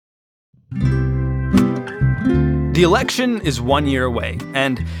The election is 1 year away,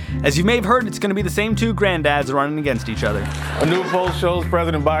 and as you may have heard, it's going to be the same two granddads running against each other. A new poll shows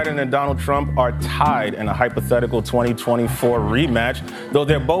President Biden and Donald Trump are tied in a hypothetical 2024 rematch, though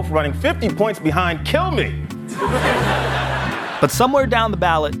they're both running 50 points behind. Kill me! But somewhere down the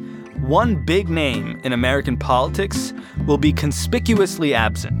ballot, one big name in American politics will be conspicuously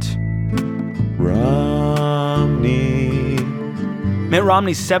absent. Romney. Mitt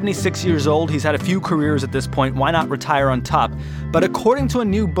Romney's 76 years old. He's had a few careers at this point. Why not retire on top? But according to a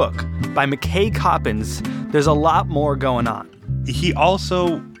new book by McKay Coppins, there's a lot more going on. He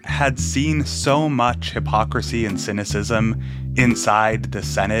also had seen so much hypocrisy and cynicism inside the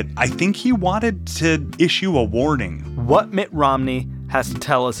Senate. I think he wanted to issue a warning. What Mitt Romney has to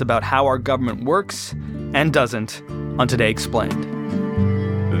tell us about how our government works and doesn't on Today Explained.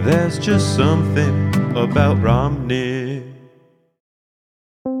 There's just something about Romney.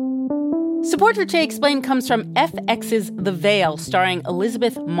 Support for Today Explained comes from FX's The Veil, starring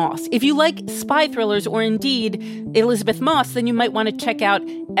Elizabeth Moss. If you like spy thrillers or indeed Elizabeth Moss, then you might want to check out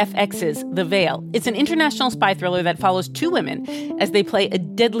FX's The Veil. It's an international spy thriller that follows two women as they play a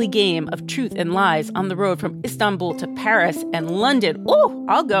deadly game of truth and lies on the road from Istanbul to Paris and London. Oh,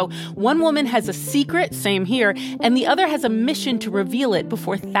 I'll go. One woman has a secret, same here, and the other has a mission to reveal it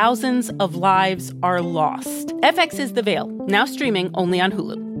before thousands of lives are lost. FX's The Veil, now streaming only on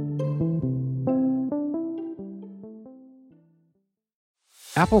Hulu.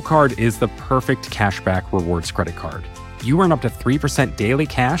 Apple Card is the perfect cashback rewards credit card. You earn up to 3% daily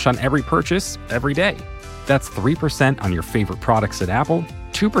cash on every purchase every day. That's 3% on your favorite products at Apple,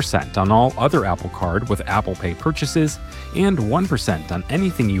 2% on all other Apple Card with Apple Pay purchases, and 1% on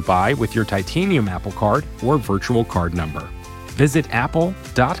anything you buy with your titanium Apple Card or virtual card number. Visit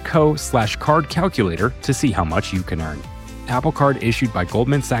apple.co/card calculator to see how much you can earn. Apple Card issued by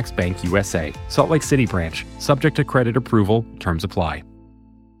Goldman Sachs Bank USA, Salt Lake City branch, subject to credit approval, terms apply.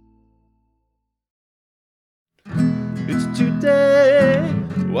 It's today.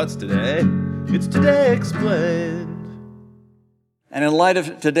 What's today? It's Today Explained. And in light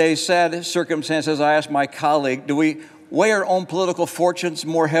of today's sad circumstances, I asked my colleague, do we weigh our own political fortunes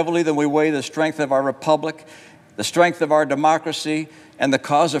more heavily than we weigh the strength of our republic, the strength of our democracy, and the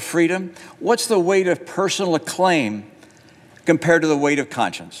cause of freedom? What's the weight of personal acclaim compared to the weight of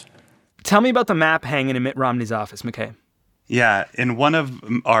conscience? Tell me about the map hanging in Mitt Romney's office, McKay. Yeah, in one of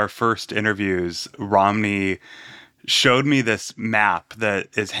our first interviews, Romney showed me this map that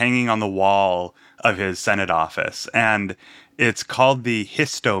is hanging on the wall of his Senate office, and it's called the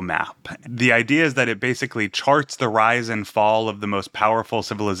Histo map. The idea is that it basically charts the rise and fall of the most powerful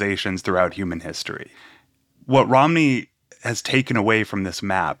civilizations throughout human history. What Romney has taken away from this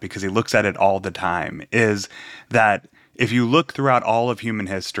map, because he looks at it all the time, is that if you look throughout all of human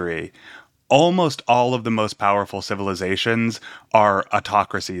history, almost all of the most powerful civilizations are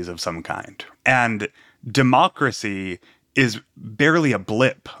autocracies of some kind. And democracy is barely a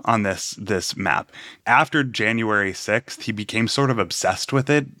blip on this map. After January 6th, he became sort of obsessed with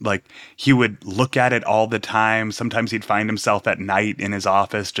it. Like, he would look at it all the time. Sometimes he'd find himself at night in his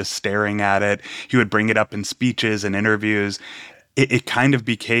office just staring at it. He would bring it up in speeches and interviews. It kind of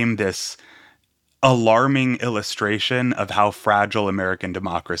became this alarming illustration of how fragile American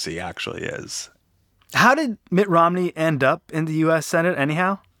democracy actually is. How did Mitt Romney end up in the U.S. Senate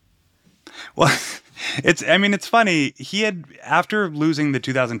anyhow? Well, it's funny. He had, after losing the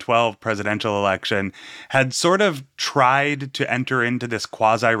 2012 presidential election, had sort of tried to enter into this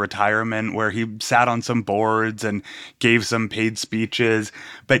quasi-retirement where he sat on some boards and gave some paid speeches,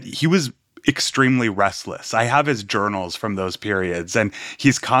 but he was extremely restless. I have his journals from those periods, and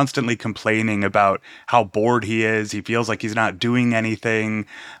he's constantly complaining about how bored he is. He feels like he's not doing anything.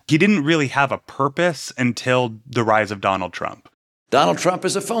 He didn't really have a purpose until the rise of Donald Trump. Donald Trump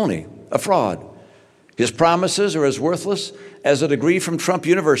is a phony, a fraud. His promises are as worthless as a degree from Trump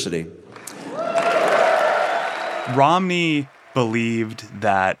University. Romney believed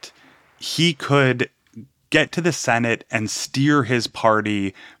that he could get to the Senate and steer his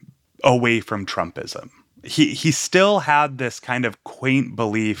party away from Trumpism. He still had this kind of quaint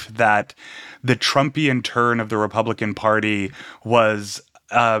belief that the Trumpian turn of the Republican Party was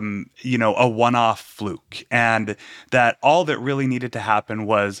a one-off fluke, and that all that really needed to happen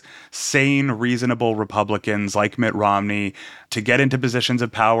was sane, reasonable Republicans like Mitt Romney to get into positions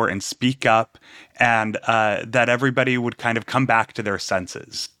of power and speak up, and that everybody would kind of come back to their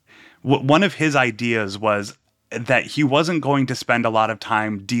senses. One of his ideas was that he wasn't going to spend a lot of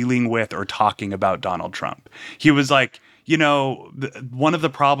time dealing with or talking about Donald Trump. He was like, one of the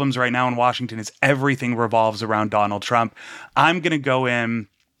problems right now in Washington is everything revolves around Donald Trump. I'm going to go in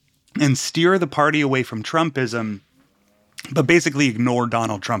and steer the party away from Trumpism but basically ignore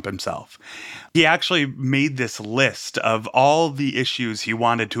Donald Trump himself. He actually made this list of all the issues he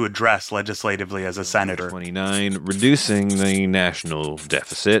wanted to address legislatively as a senator. 29, reducing the national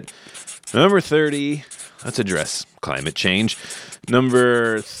deficit. Number 30, let's address climate change.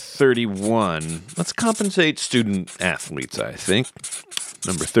 Number 31, let's compensate student athletes, I think.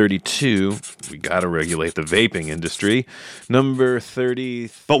 Number 32, we got to regulate the vaping industry. Number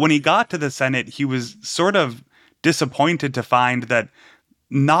 30. But when he got to the Senate, he was sort of disappointed to find that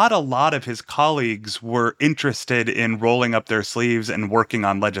not a lot of his colleagues were interested in rolling up their sleeves and working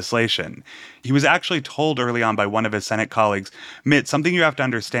on legislation. He was actually told early on by one of his Senate colleagues, Mitt, something you have to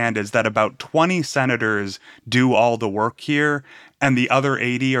understand is that about 20 senators do all the work here, and the other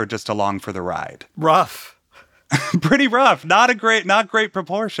 80 are just along for the ride. Rough. Pretty rough. Not great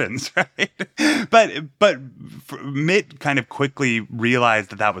proportions, right? But Mitt kind of quickly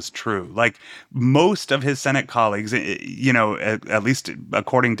realized that was true. Like most of his Senate colleagues, at least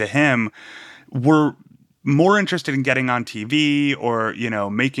according to him, were more interested in getting on TV or,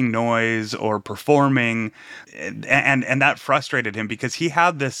 making noise or performing. And that frustrated him because he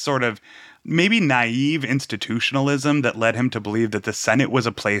had this sort of maybe naive institutionalism that led him to believe that the Senate was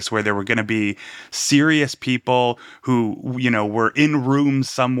a place where there were going to be serious people who, were in rooms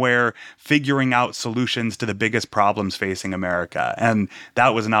somewhere figuring out solutions to the biggest problems facing America. And that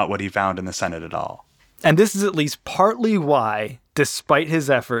was not what he found in the Senate at all. And this is at least partly why, despite his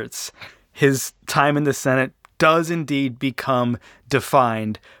efforts, his time in the Senate does indeed become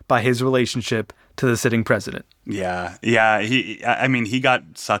defined by his relationship to the sitting president. Yeah. He got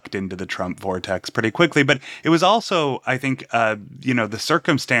sucked into the Trump vortex pretty quickly, but it was also, I think, the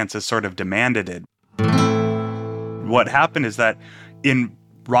circumstances sort of demanded it. What happened is that in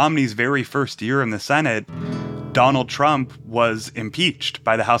Romney's very first year in the Senate, Donald Trump was impeached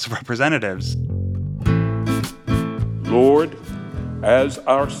by the House of Representatives. Lord, as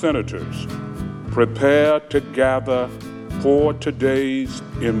our senators prepare to gather for today's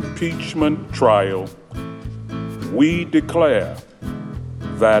impeachment trial, we declare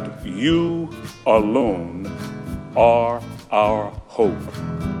that you alone are our hope.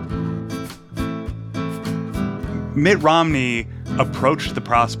 Mitt Romney approached the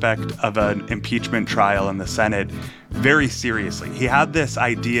prospect of an impeachment trial in the Senate very seriously. He had this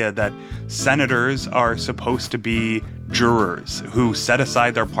idea that senators are supposed to be jurors who set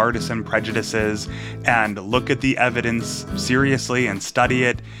aside their partisan prejudices and look at the evidence seriously and study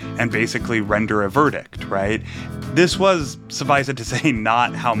it and basically render a verdict, right? This was, suffice it to say,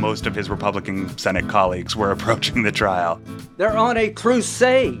 not how most of his Republican Senate colleagues were approaching the trial. They're on a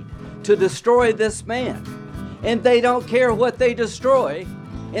crusade to destroy this man, and they don't care what they destroy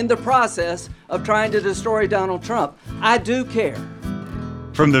in the process of trying to destroy Donald Trump. I do care.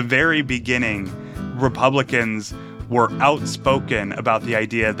 From the very beginning, Republicans were outspoken about the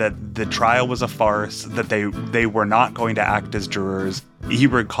idea that the trial was a farce, that they were not going to act as jurors. He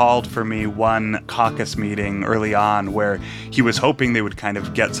recalled for me one caucus meeting early on where he was hoping they would kind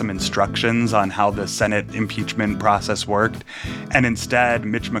of get some instructions on how the Senate impeachment process worked. And instead,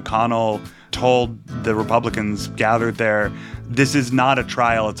 Mitch McConnell told the Republicans gathered there, this is not a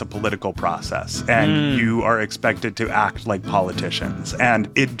trial, it's a political process, and you are expected to act like politicians.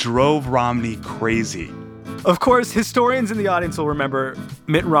 And it drove Romney crazy. Of course, historians in the audience will remember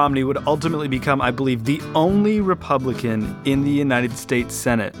Mitt Romney would ultimately become, I believe, the only Republican in the United States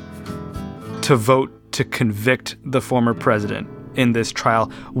Senate to vote to convict the former president in this trial.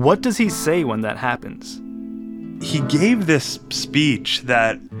 What does he say when that happens? He gave this speech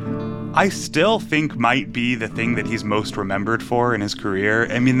that I still think might be the thing that he's most remembered for in his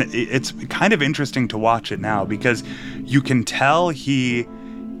career. I mean, it's kind of interesting to watch it now because you can tell he's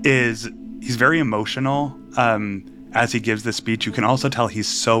very emotional as he gives the speech. You can also tell he's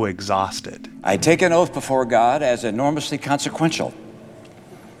so exhausted. I take an oath before God as enormously consequential.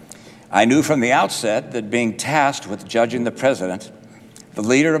 I knew from the outset that being tasked with judging the president, the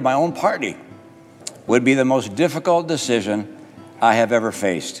leader of my own party, would be the most difficult decision I have ever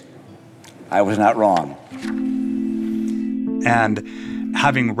faced. I was not wrong. And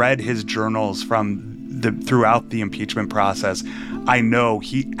having read his journals throughout the impeachment process, I know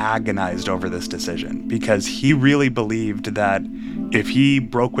he agonized over this decision because he really believed that if he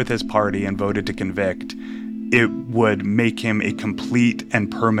broke with his party and voted to convict, it would make him a complete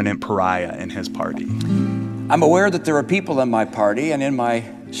and permanent pariah in his party. I'm aware that there are people in my party and in my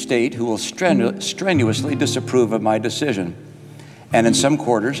state who will strenuously disapprove of my decision. And in some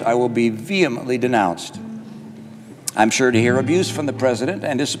quarters, I will be vehemently denounced. I'm sure to hear abuse from the president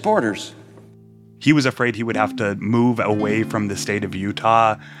and his supporters. He was afraid he would have to move away from the state of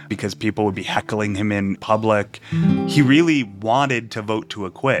Utah because people would be heckling him in public. He really wanted to vote to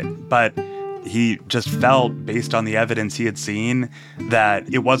acquit, but he just felt, based on the evidence he had seen,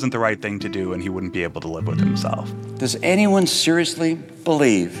 that it wasn't the right thing to do and he wouldn't be able to live with himself. Does anyone seriously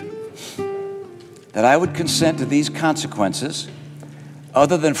believe that I would consent to these consequences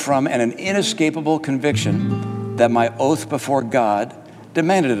other than from an inescapable conviction that my oath before God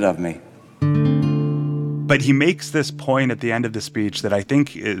demanded it of me? But he makes this point at the end of the speech that I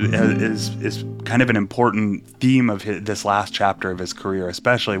think is kind of an important theme of this last chapter of his career,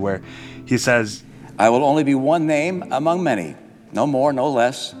 especially where he says, I will only be one name among many, no more, no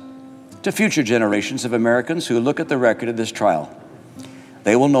less, to future generations of Americans who look at the record of this trial.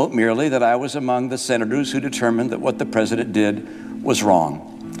 They will note merely that I was among the senators who determined that what the president did was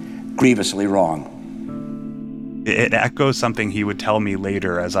wrong, grievously wrong. It echoes something he would tell me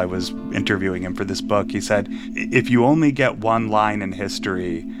later as I was interviewing him for this book. He said, if you only get one line in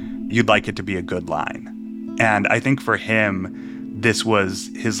history, you'd like it to be a good line. And I think for him, this was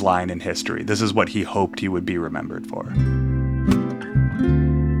his line in history. This is what he hoped he would be remembered for.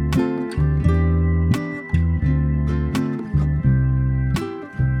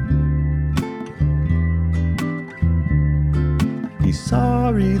 He's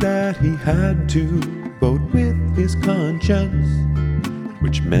sorry that he had to vote with his conscience,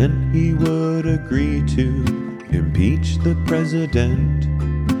 which meant he would agree to impeach the president.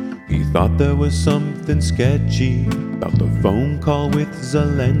 He thought there was something sketchy about the phone call with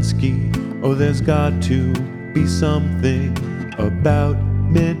Zelensky. Oh, there's got to be something about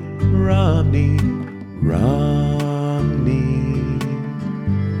Mitt Romney.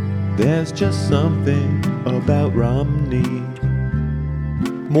 There's just something about Romney.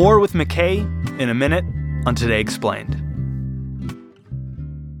 More with McKay in a minute on Today Explained.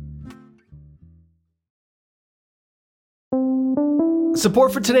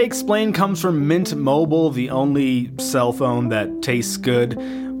 Support for Today Explained comes from Mint Mobile, the only cell phone that tastes good.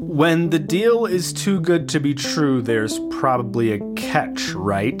 When the deal is too good to be true, there's probably a catch,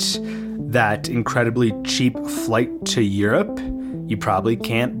 right? That incredibly cheap flight to Europe? You probably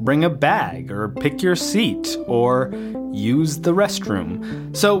can't bring a bag or pick your seat or use the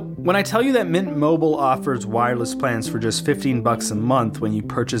restroom. So when I tell you that Mint Mobile offers wireless plans for just $15 a month when you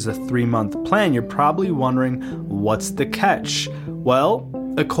purchase a 3-month plan, you're probably wondering, what's the catch? Well,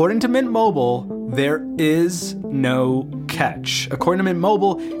 according to Mint Mobile, there is no catch. According to Mint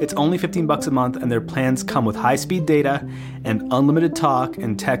Mobile, it's only $15 a month, and their plans come with high-speed data and unlimited talk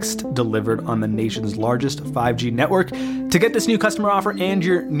and text delivered on the nation's largest 5G network. To get this new customer offer and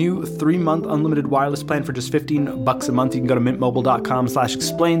your new 3-month unlimited wireless plan for just $15 a month, you can go to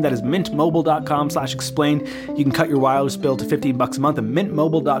mintmobile.com/explain. That is mintmobile.com/explain. You can cut your wireless bill to $15 a month at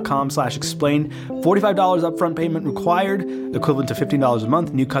mintmobile.com/explain. $45 upfront payment required, equivalent to $15 a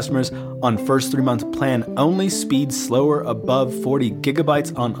month. New customers on first 3-month plan only. Speed slower above 40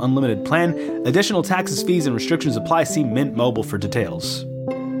 gigabytes on unlimited plan. Additional taxes, fees, and restrictions apply. See Mint Mobile for details.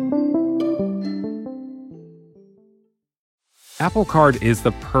 Apple Card is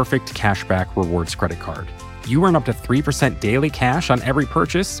the perfect cashback rewards credit card. You earn up to 3% daily cash on every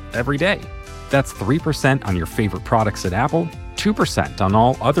purchase every day. That's 3% on your favorite products at Apple, 2% on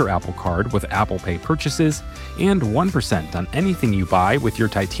all other Apple Card with Apple Pay purchases, and 1% on anything you buy with your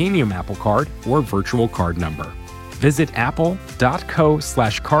titanium Apple Card or virtual card number. Visit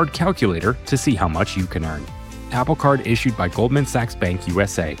apple.co/card calculator to see how much you can earn. Apple Card issued by Goldman Sachs Bank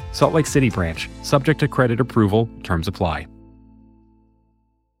USA, Salt Lake City branch, subject to credit approval, terms apply.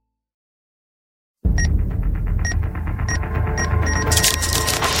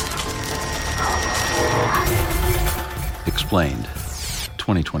 Explained.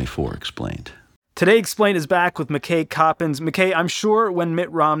 2024 Explained. Today Explained is back with McKay Coppins. McKay, I'm sure when Mitt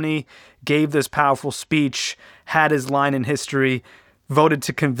Romney gave this powerful speech, had his line in history, voted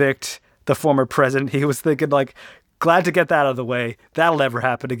to convict the former president, he was thinking, like, glad to get that out of the way. That'll never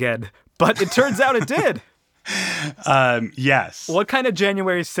happen again. But it turns out it did. Yes. What kind of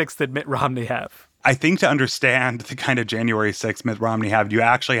January 6th did Mitt Romney have? I think to understand the kind of January 6th Mitt Romney had, you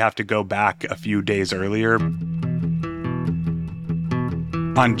actually have to go back a few days earlier.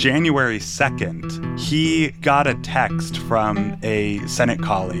 On January 2nd, he got a text from a Senate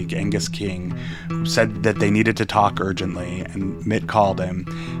colleague, Angus King, who said that they needed to talk urgently, and Mitt called him.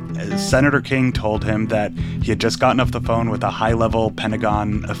 Senator King told him that he had just gotten off the phone with a high-level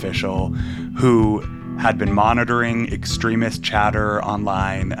Pentagon official who had been monitoring extremist chatter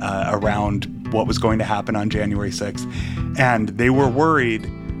online around what was going to happen on January 6th, and they were worried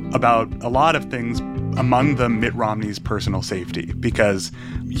about a lot of things, among them Mitt Romney's personal safety, because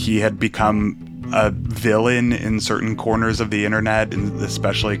he had become a villain in certain corners of the internet, and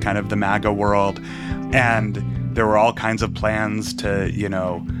especially kind of the MAGA world. And there were all kinds of plans to,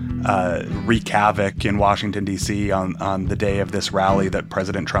 wreak havoc in Washington, D.C. on the day of this rally that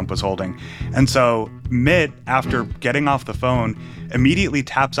President Trump was holding. And so Mitt, after getting off the phone, immediately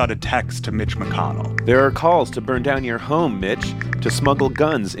taps out a text to Mitch McConnell. There are calls to burn down your home, Mitch, to smuggle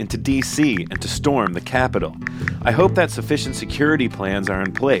guns into D.C. and to storm the Capitol. I hope that sufficient security plans are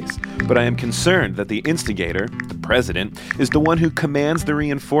in place, but I am concerned that the instigator, the president, is the one who commands the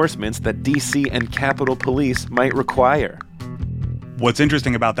reinforcements that D.C. and Capitol Police might require. What's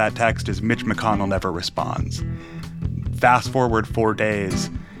interesting about that text is Mitch McConnell never responds. Fast forward 4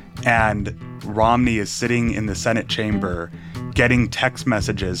 days, and Romney is sitting in the Senate chamber getting text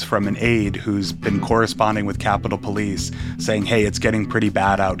messages from an aide who's been corresponding with Capitol Police saying, hey, it's getting pretty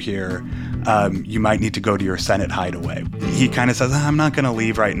bad out here. You might need to go to your Senate hideaway. He kind of says, I'm not going to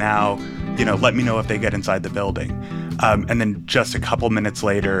leave right now. Let me know if they get inside the building. And then just a couple minutes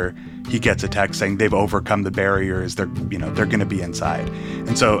later, he gets a text saying they've overcome the barriers. They're going to be inside.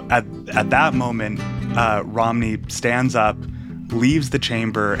 And so at that moment, Romney stands up, leaves the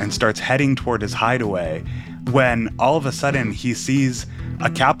chamber, and starts heading toward his hideaway, when all of a sudden he sees a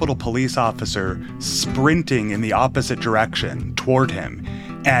Capitol Police officer sprinting in the opposite direction toward him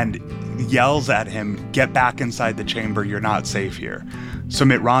and yells at him, get back inside the chamber, you're not safe here. So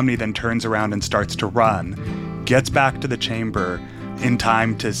Mitt Romney then turns around and starts to run, gets back to the chamber in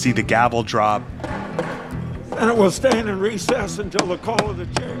time to see the gavel drop. And it will stand in recess until the call of the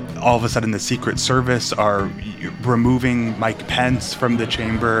chair. All of a sudden, the Secret Service are removing Mike Pence from the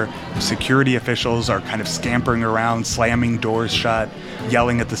chamber. Security officials are kind of scampering around, slamming doors shut,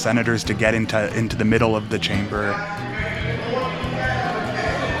 yelling at the senators to get into the middle of the chamber.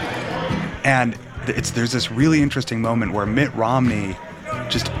 And there's this really interesting moment where Mitt Romney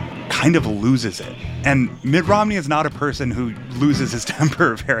just kind of loses it. And Mitt Romney is not a person who loses his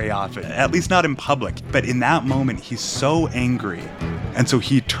temper very often, at least not in public. But in that moment, he's so angry. And so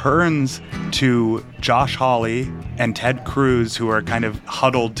he turns to Josh Hawley and Ted Cruz, who are kind of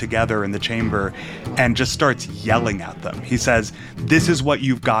huddled together in the chamber, and just starts yelling at them. He says, this is what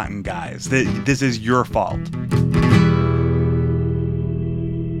you've gotten, guys. This is your fault.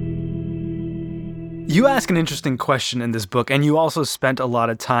 You ask an interesting question in this book, and you also spent a lot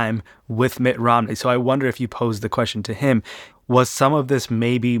of time with Mitt Romney. So I wonder if you posed the question to him, was some of this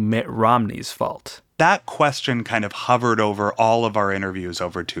maybe Mitt Romney's fault? That question kind of hovered over all of our interviews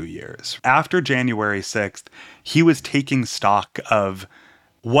over 2 years. After January 6th, he was taking stock of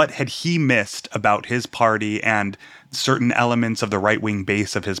what had he missed about his party and certain elements of the right-wing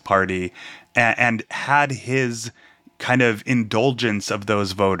base of his party, and had his kind of indulgence of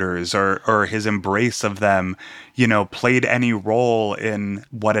those voters or his embrace of them, played any role in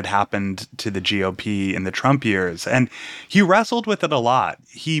what had happened to the GOP in the Trump years. And he wrestled with it a lot.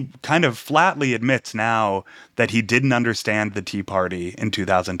 He kind of flatly admits now that he didn't understand the Tea Party in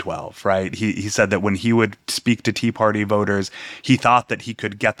 2012, right? He said that when he would speak to Tea Party voters, he thought that he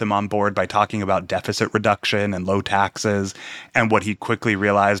could get them on board by talking about deficit reduction and low taxes. And what he quickly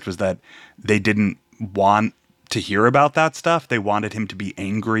realized was that they didn't want to hear about that stuff. They wanted him to be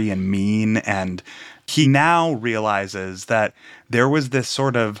angry and mean. And he now realizes that there was this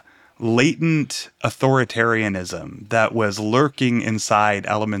sort of latent authoritarianism that was lurking inside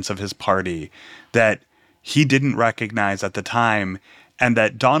elements of his party that he didn't recognize at the time, and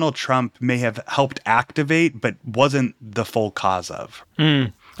that Donald Trump may have helped activate, but wasn't the full cause of.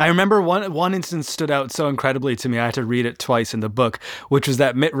 I remember one instance stood out so incredibly to me, I had to read it twice in the book, which was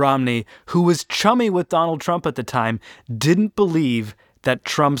that Mitt Romney, who was chummy with Donald Trump at the time, didn't believe that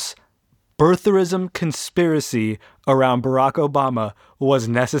Trump's birtherism conspiracy around Barack Obama was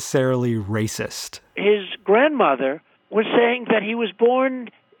necessarily racist. His grandmother was saying that he was born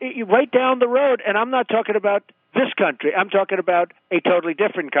right down the road, and I'm not talking about this country. I'm talking about a totally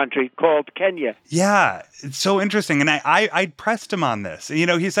different country called Kenya. Yeah, it's so interesting. And I pressed him on this.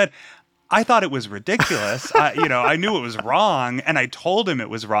 He said, I thought it was ridiculous. I knew it was wrong, and I told him it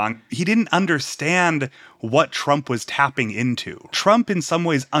was wrong. He didn't understand what Trump was tapping into. Trump, in some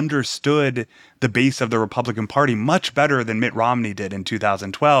ways, understood the base of the Republican Party much better than Mitt Romney did in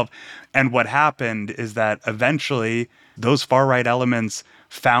 2012. And what happened is that eventually those far-right elements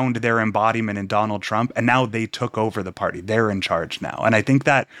found their embodiment in Donald Trump, and now they took over the party. They're in charge now. And I think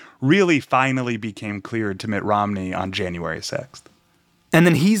that really finally became clear to Mitt Romney on January 6th. And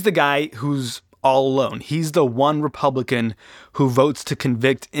then he's the guy who's all alone. He's the one Republican who votes to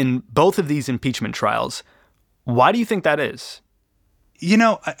convict in both of these impeachment trials. Why do you think that is?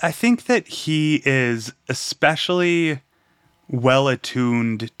 I think that he is especially well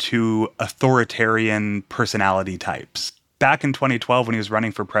attuned to authoritarian personality types. Back in 2012, when he was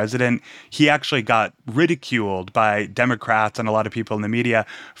running for president, he actually got ridiculed by Democrats and a lot of people in the media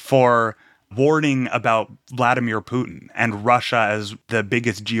for warning about Vladimir Putin and Russia as the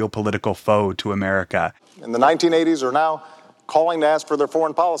biggest geopolitical foe to America. In the 1980s are now calling to ask for their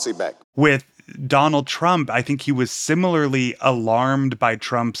foreign policy back. With Donald Trump, I think he was similarly alarmed by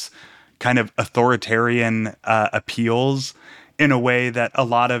Trump's kind of authoritarian appeals in a way that a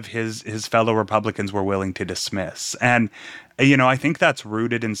lot of his fellow Republicans were willing to dismiss. And, I think that's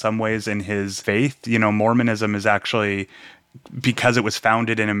rooted in some ways in his faith. Mormonism is actually, because it was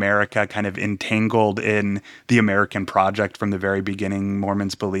founded in America, kind of entangled in the American project from the very beginning.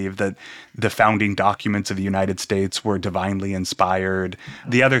 Mormons believe that the founding documents of the United States were divinely inspired.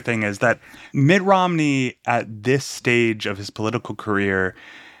 The other thing is that Mitt Romney, at this stage of his political career,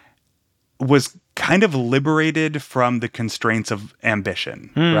 was kind of liberated from the constraints of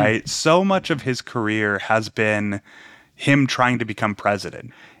ambition, right? So much of his career has been him trying to become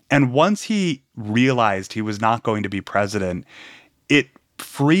president. And once he realized he was not going to be president, it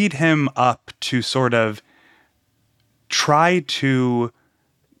freed him up to sort of try to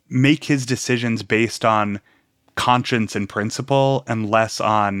make his decisions based on conscience and principle and less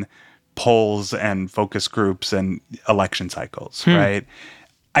on polls and focus groups and election cycles, right?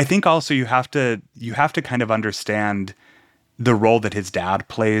 I think also you have to kind of understand the role that his dad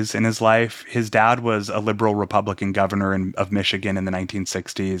plays in his life. His dad was a liberal Republican governor of Michigan in the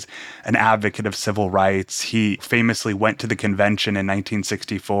 1960s, an advocate of civil rights. He famously went to the convention in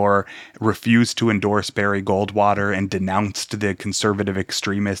 1964, refused to endorse Barry Goldwater, and denounced the conservative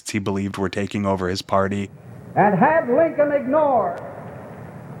extremists he believed were taking over his party. And had Lincoln ignored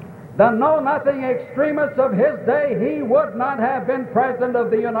the know-nothing extremists of his day, he would not have been president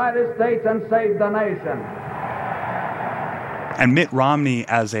of the United States and saved the nation. And Mitt Romney,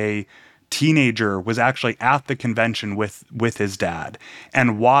 as a teenager, was actually at the convention with his dad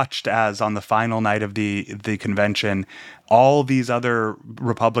and watched as on the final night of the convention, all these other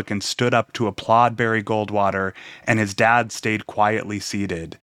Republicans stood up to applaud Barry Goldwater, and his dad stayed quietly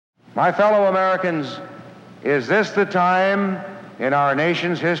seated. My fellow Americans, is this the time in our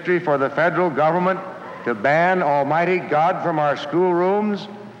nation's history for the federal government to ban Almighty God from our schoolrooms?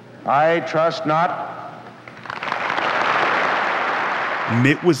 I trust not.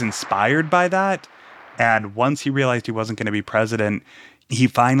 Mitt was inspired by that, and once he realized he wasn't going to be president, he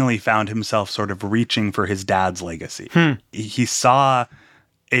finally found himself sort of reaching for his dad's legacy. He saw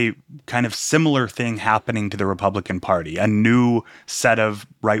a kind of similar thing happening to the Republican Party, a new set of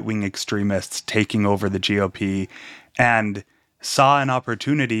right-wing extremists taking over the GOP, and saw an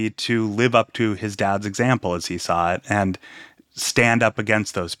opportunity to live up to his dad's example as he saw it and stand up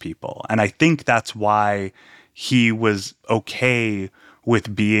against those people. And I think that's why he was okay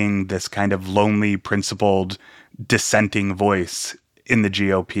with being this kind of lonely, principled, dissenting voice in the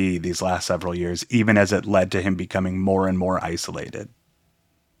GOP these last several years, even as it led to him becoming more and more isolated.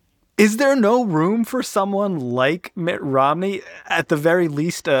 Is there no room for someone like Mitt Romney, at the very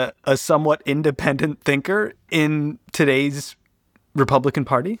least a somewhat independent thinker in today's Republican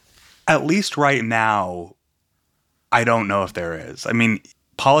Party? At least right now, I don't know if there is. I mean,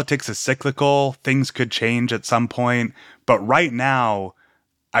 politics is cyclical. Things could change at some point. But right now,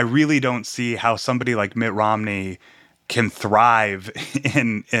 I really don't see how somebody like Mitt Romney can thrive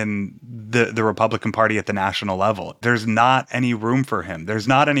in the Republican Party at the national level. There's not any room for him. There's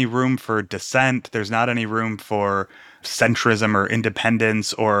not any room for dissent. There's not any room for centrism or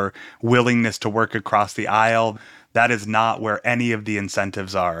independence or willingness to work across the aisle. That is not where any of the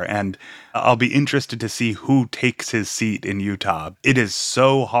incentives are. And I'll be interested to see who takes his seat in Utah. It is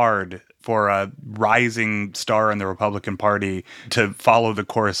so hard for a rising star in the Republican Party to follow the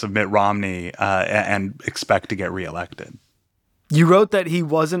course of Mitt Romney and expect to get reelected. You wrote that he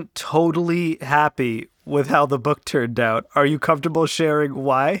wasn't totally happy with how the book turned out. Are you comfortable sharing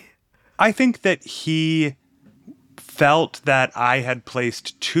why? I think that he felt that I had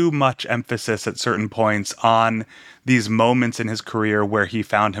placed too much emphasis at certain points on these moments in his career where he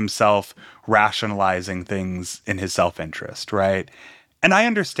found himself rationalizing things in his self-interest, right? And I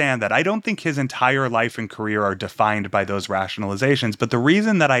understand that. I don't think his entire life and career are defined by those rationalizations. But the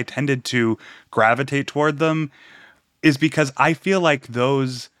reason that I tended to gravitate toward them is because I feel like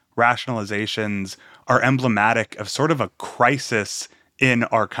those rationalizations are emblematic of sort of a crisis in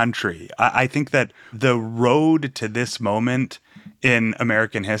our country. I think that the road to this moment in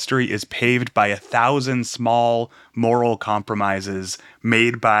American history is paved by 1,000 small moral compromises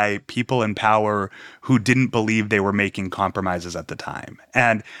made by people in power who didn't believe they were making compromises at the time.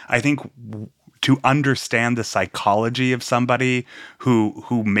 And I think to understand the psychology of somebody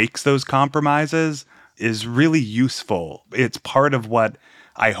who makes those compromises is really useful. It's part of what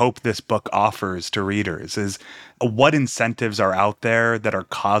I hope this book offers to readers, is what incentives are out there that are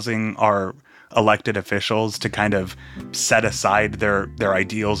causing our elected officials to kind of set aside their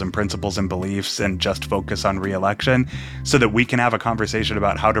ideals and principles and beliefs and just focus on re-election, so that we can have a conversation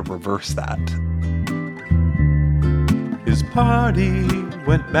about how to reverse that. His party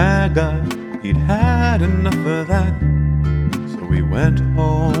went MAGA, he'd had enough of that. So he went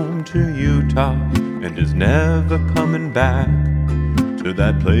home to Utah and is never coming back to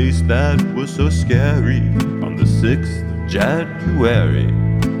that place that was so scary on the 6th of January.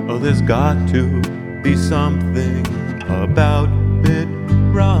 Oh, there's got to be something about Mitt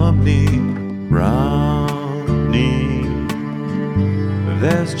Romney.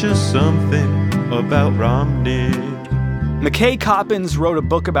 There's just something about Romney. McKay Coppins wrote a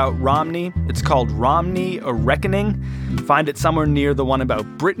book about Romney. It's called Romney, A Reckoning. Find it somewhere near the one about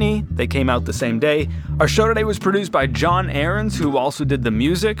Britney. They came out the same day. Our show today was produced by John Aarons, who also did the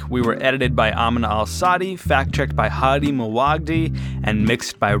music. We were edited by Amina Al-Sadi, fact-checked by Hadi Mawagdi, and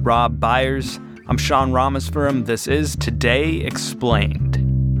mixed by Rob Byers. I'm Sean Ramaspuram. This is Today Explained.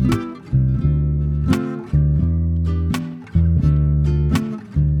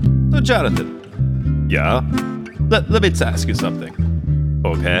 So, Jonathan. Yeah? Let me just ask you something.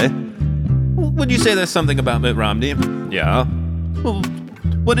 Okay. Would you say there's something about Mitt Romney? Yeah. Well,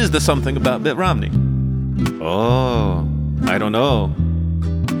 what is the something about Mitt Romney? Oh, I don't know.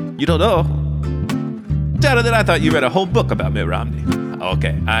 You don't know? Jonathan, I thought you read a whole book about Mitt Romney.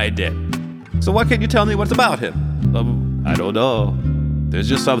 Okay, I did. So why can't you tell me what's about him? I don't know. There's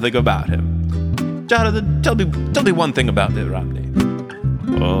just something about him. Jonathan, tell me one thing about Mitt Romney.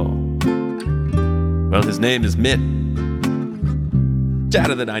 Oh. Well, his name is Mitt.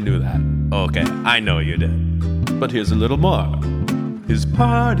 Jonathan, I knew that. Okay, I know you did. But here's a little more. His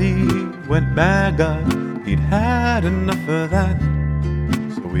party went MAGA, he'd had enough of that.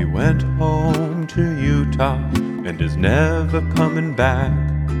 So he went home to Utah and is never coming back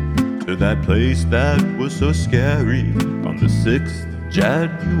to that place that was so scary on the 6th of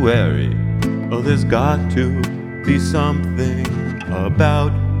January. Oh, there's got to be something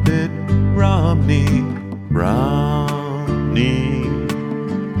about Mitt Romney.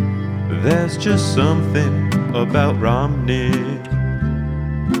 There's just something about Romney.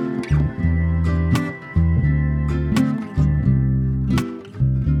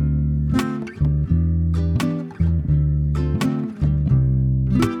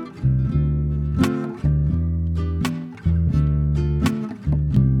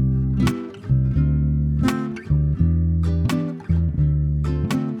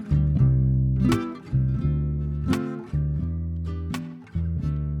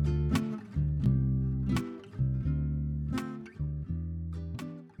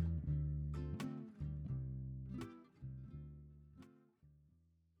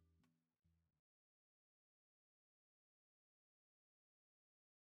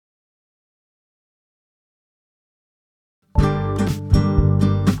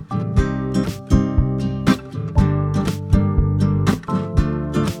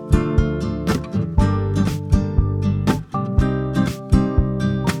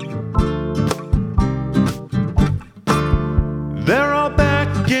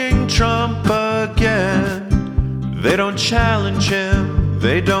 Trump again. They don't challenge him,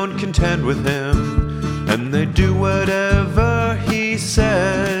 they don't contend with him, and they do whatever he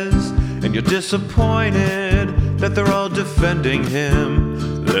says. And you're disappointed that they're all defending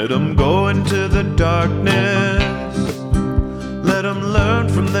him. Let them go into the darkness. Let them learn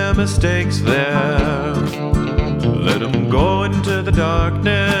from their mistakes there. Let them go into the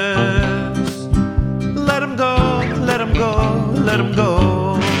darkness. Let them go, let them go, let them go.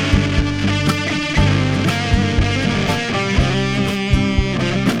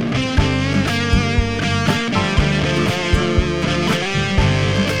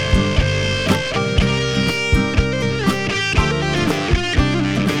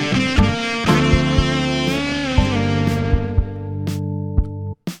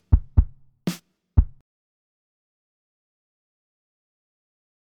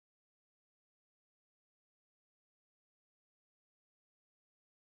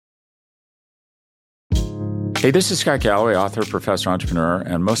 Hey, this is Scott Galloway, author, professor, entrepreneur,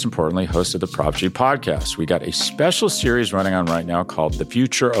 and most importantly, host of the Prop G podcast. We got a special series running on right now called The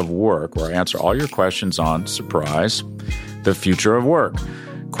Future of Work, where I answer all your questions on, surprise, the future of work.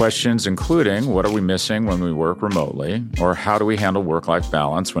 Questions including, what are we missing when we work remotely? Or how do we handle work-life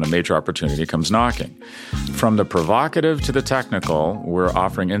balance when a major opportunity comes knocking? From the provocative to the technical, we're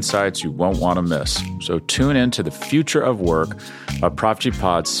offering insights you won't want to miss. So tune in to The Future of Work, a Prop G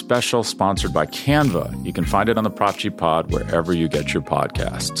Pod special sponsored by Canva. You can find it on the Prop G Pod wherever you get your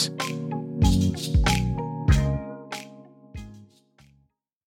podcasts.